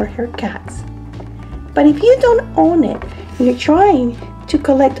the short-haired cats. But if you don't own it, you're trying to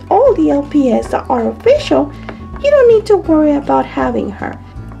collect all the LPS that are official, you don't need to worry about having her.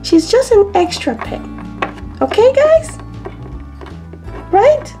 She's just an extra pet. Okay, guys?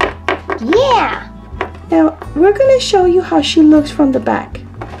 Right? Yeah! Now, we're going to show you how she looks from the back.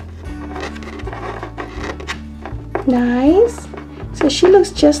 Nice. So she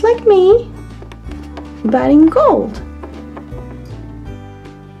looks just like me, but in gold.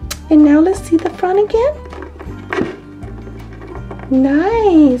 And now let's see the front again.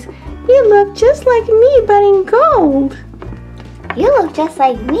 Nice. You look just like me, but in gold. You look just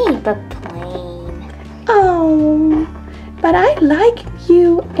like me, but plain. Oh, but I like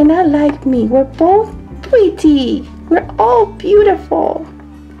you and I like me. We're both pretty. We're all beautiful.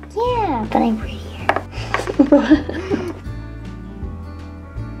 Yeah, but I'm prettier.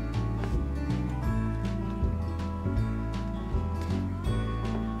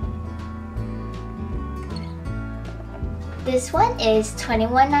 This one is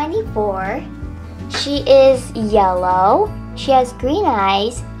 2194. She is yellow. She has green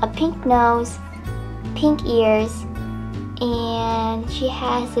eyes, a pink nose, pink ears, and she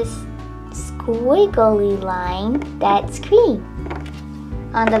has this squiggly line that's cream.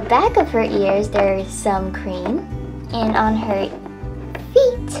 On the back of her ears there is some cream, and on her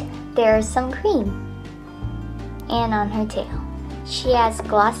feet there is some cream, and on her tail. She has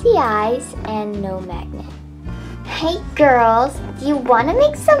glossy eyes and no magnet. Hey girls, do you want to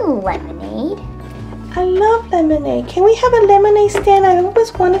make some lemonade? I love lemonade. Can we have a lemonade stand? I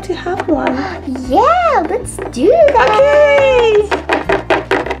always wanted to have one. Yeah, let's do that. Okay.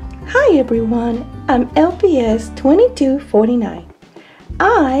 Hi everyone, I'm LPS 2249.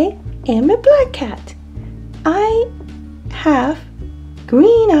 I am a black cat. I have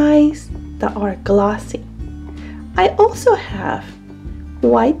green eyes that are glossy. I also have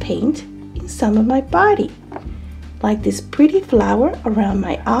white paint in some of my body, like this pretty flower around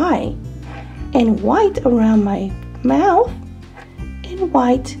my eye, and white around my mouth, and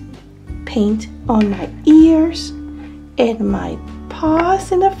white paint on my ears, and my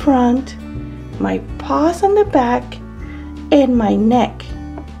paws in the front, my paws on the back, and my neck.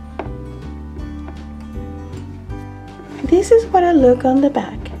 This is what I look on the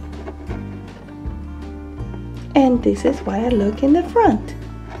back. And this is what I look in the front.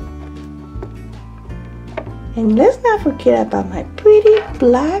 And let's not forget about my pretty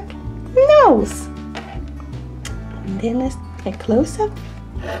black nose. And then let's get close up.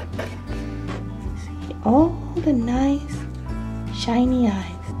 See all the nice shiny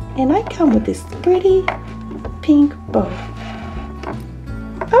eyes. And I come with this pretty pink bow.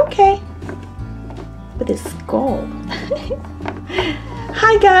 Okay. With a skull.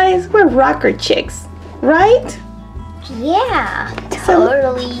 Hi guys, we're rocker chicks, right? Yeah,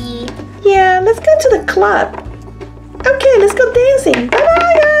 totally. Yeah, club. Okay, let's go dancing.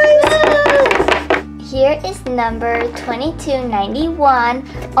 Bye-bye, guys. Here is number 2291,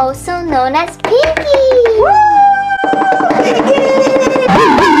 also known as Pinky. Woo! Pinky!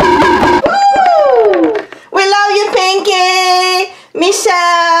 Woo! We love you, Pinky!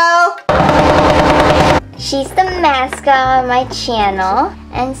 Michelle! She's the mascot on my channel,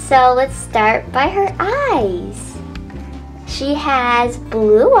 and so let's start by her eyes. She has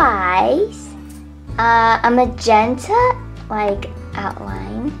blue eyes, a magenta like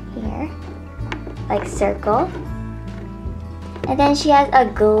outline here, like circle, and then she has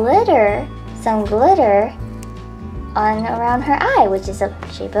some glitter on around her eye, which is the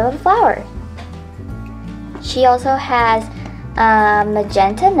shape of a flower. She also has a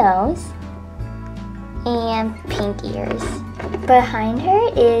magenta nose and pink ears. Behind her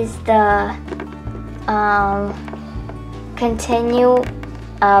is the continue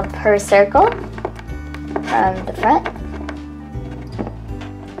of her circle from the front,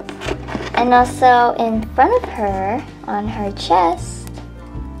 and also in front of her on her chest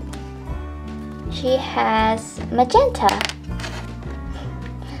she has magenta.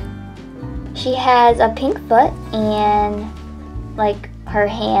 She has a pink foot, and like her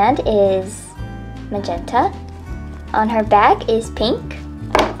hand is magenta. On her back is pink,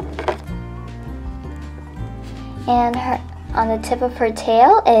 and on the tip of her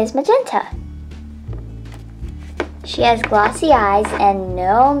tail is magenta. She has glossy eyes and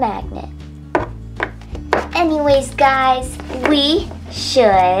no magnet. Anyways, guys, we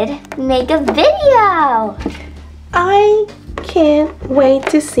should make a video. I can't wait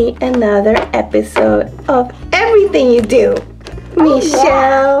to see another episode of everything you do,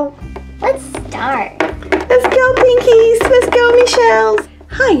 Michelle. Let's start. Let's go, Pinkies. Let's go, Michelle.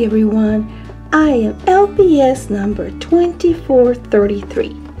 Hi, everyone. I am LPS number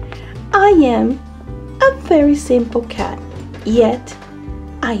 2433. I am a very simple cat, yet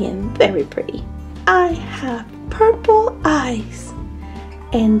I am very pretty. I have purple eyes,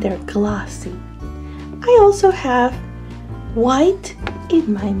 and they're glossy. I also have white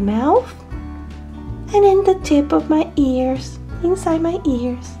in my mouth and in the tip of my ears, inside my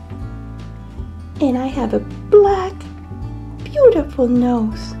ears. And I have a black, beautiful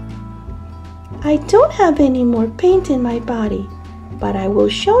nose. I don't have any more paint in my body, but I will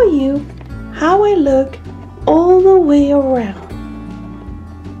show you how I look all the way around.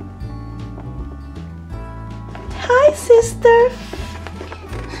 Hi, sister.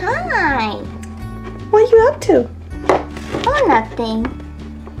 Hi. What are you up to? Oh, nothing.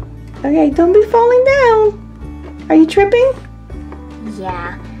 Okay, don't be falling down. Are you tripping?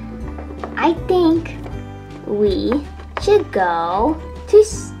 Yeah. I think we should go to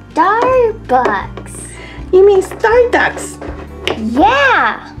Starbucks. You mean Starbucks?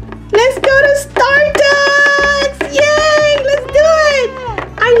 Yeah. Let's go to Starbucks! Yay! Let's do it!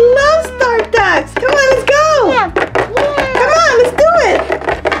 I love Starbucks! Come on, let's go! Yeah. Come on, let's do it!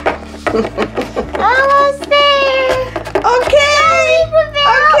 Almost there. Okay!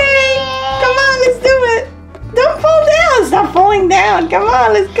 Okay! Come on, let's do it! Don't fall down! Stop falling down! Come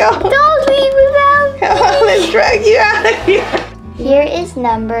on, let's go! Don't leave without me. Come on, let's drag you out of here! Here is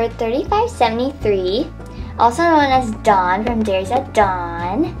number 3573, also known as Dawn from Dares at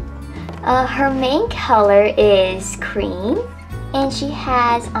Dawn. Her main color is cream, and she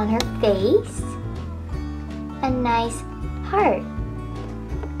has on her face a nice heart.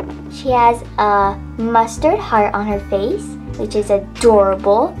 She has a mustard heart on her face, which is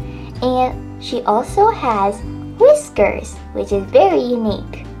adorable, and she also has whiskers, which is very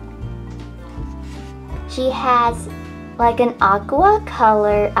unique. She has like an aqua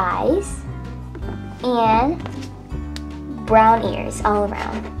color eyes and brown ears all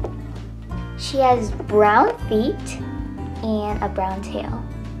around. She has brown feet and a brown tail.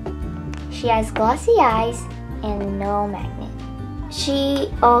 She has glossy eyes and no magnet.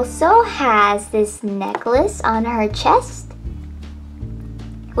 She also has this necklace on her chest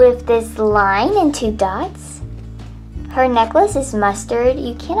with this line and 2 dots. Her necklace is mustard.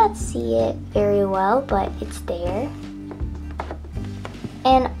 You cannot see it very well, but it's there.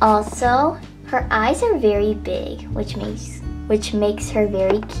 And also, her eyes are very big, which makes her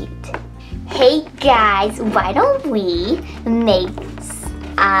very cute. Hey guys, why don't we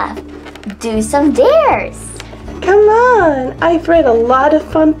do some dares? Come on! I've read a lot of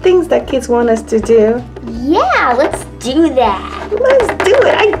fun things that kids want us to do. Yeah, let's do that. Let's do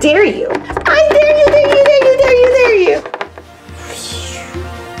it! I dare you! I dare you, dare you, dare you, dare you, dare you!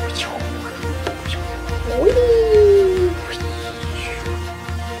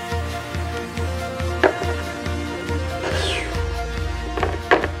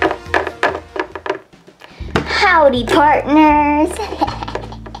 Howdy, partners!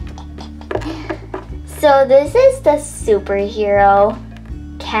 So this is the superhero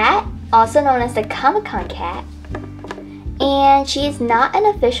cat, also known as the Comic-Con cat. And she is not an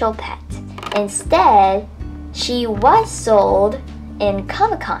official pet. Instead, she was sold in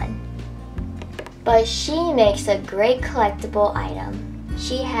Comic-Con. But she makes a great collectible item.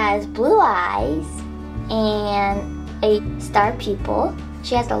 She has blue eyes and a star pupil.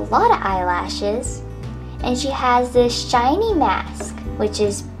 She has a lot of eyelashes. And she has this shiny mask, which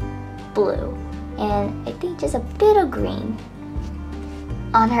is blue. And I think just a bit of green.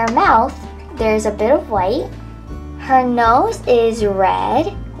 On her mouth, there's a bit of white. Her nose is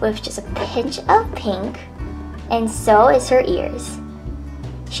red with just a pinch of pink. And so is her ears.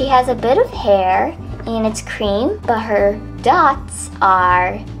 She has a bit of hair and it's cream, but her dots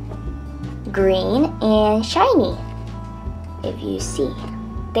are green and shiny, if you see.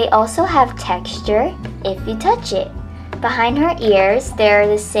 They also have texture if you touch it. Behind her ears, they're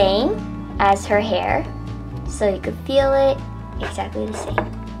the same as her hair, so you could feel it exactly the same.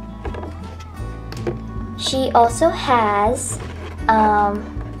 She also has an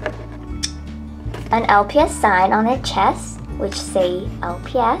LPS sign on her chest, which say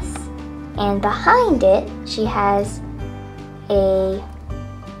LPS, and behind it she has a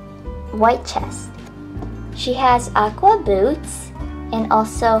white chest. She has aqua boots, and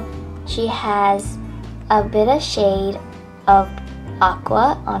also she has a bit of shade of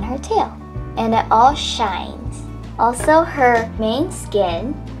aqua on her tail, and it all shines. Also, her main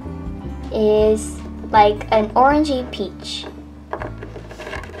skin is like an orangey peach.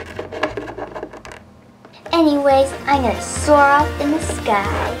 Anyways, I'm gonna soar off in the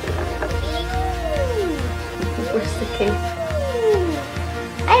sky. Where's the cape?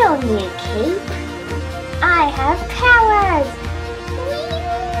 I don't need a cape. I have powers.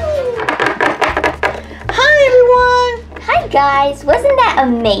 Hi everyone! Hi guys, wasn't that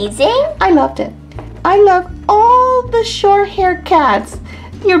amazing? I loved it. I love all the short hair cats.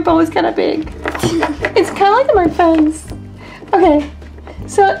 Your bow is kind of big. It's kind of like my face. Okay,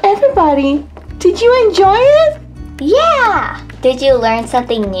 so everybody, did you enjoy it? Yeah! Did you learn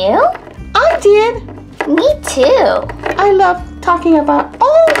something new? I did. Me too. I love talking about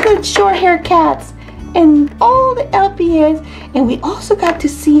all the short hair cats and all the LPS, and we also got to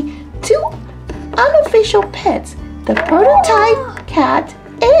see 2 unofficial pets, the prototype cat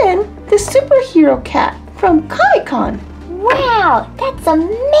and the superhero cat from Comic-Con. Wow, that's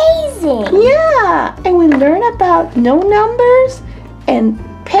amazing! Yeah, and we learn about no numbers and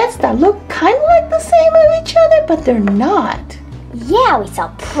pets that look kind of like the same as each other, but they're not. Yeah, we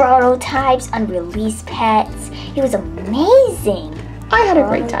saw prototypes, unreleased pets. It was amazing. I had a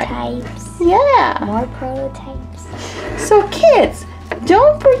great time. Prototypes. Yeah. More prototypes. So kids,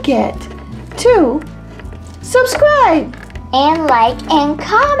 don't forget to subscribe And like and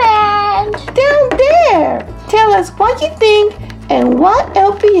comment. down there. Tell us what you think and what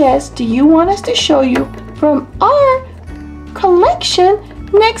LPS do you want us to show you from our collection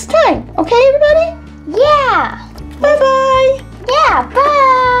next time. Okay, everybody? Yeah. Bye-bye. Yeah,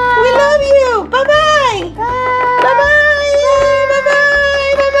 bye. We love you. Bye-bye. Bye.